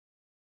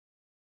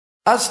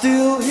I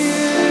still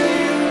hear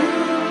you,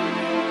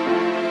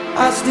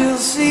 I still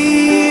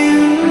see you.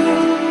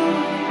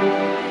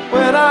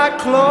 When I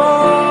close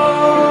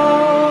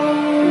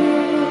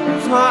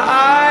my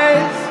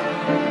eyes,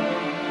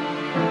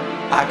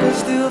 I can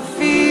still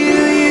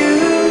feel you,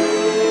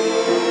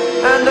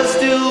 and I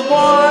still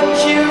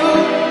want you.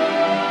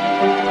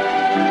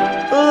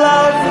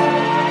 Love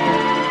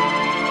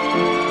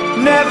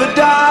never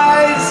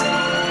dies.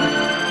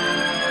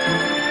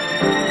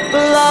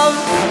 Love,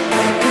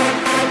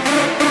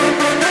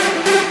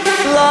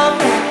 love,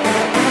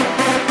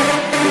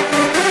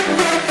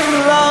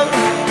 love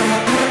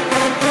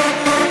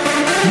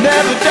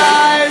never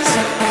dies.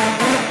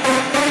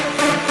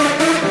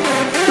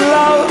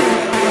 Love,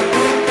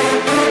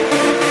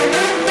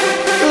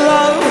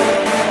 love,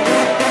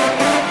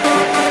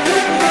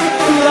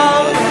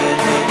 love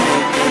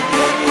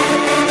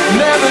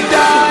never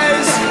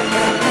dies.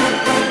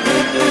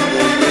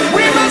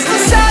 We must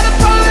have sat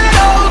upon an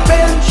old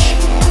bench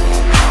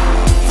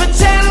for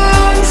 10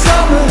 long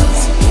summers.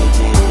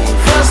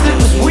 First it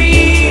was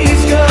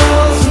weeds,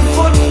 girls and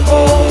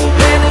football,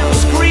 then it was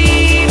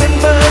screaming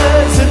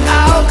birds and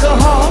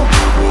alcohol.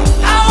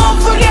 I won't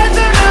forget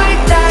the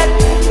night that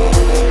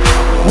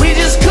we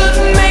just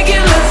couldn't make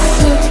it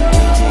listen.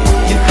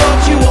 You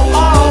thought you were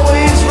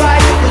always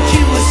right, but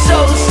you were so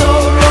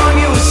wrong.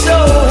 You were so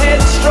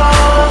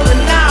headstrong,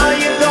 and now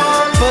you're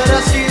gone. But I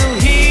still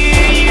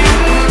hear you,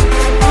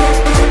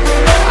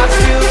 I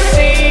still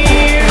see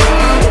you.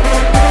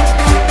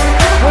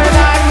 When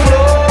I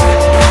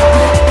close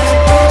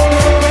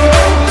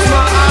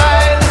my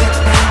eyes,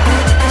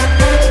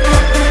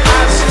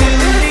 I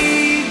still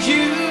need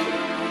you,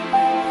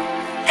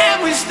 and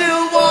we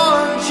still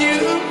want you.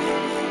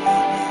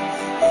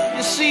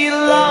 You see,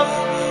 love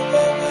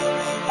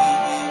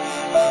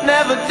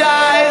never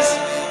dies.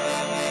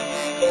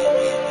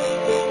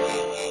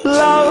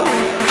 Love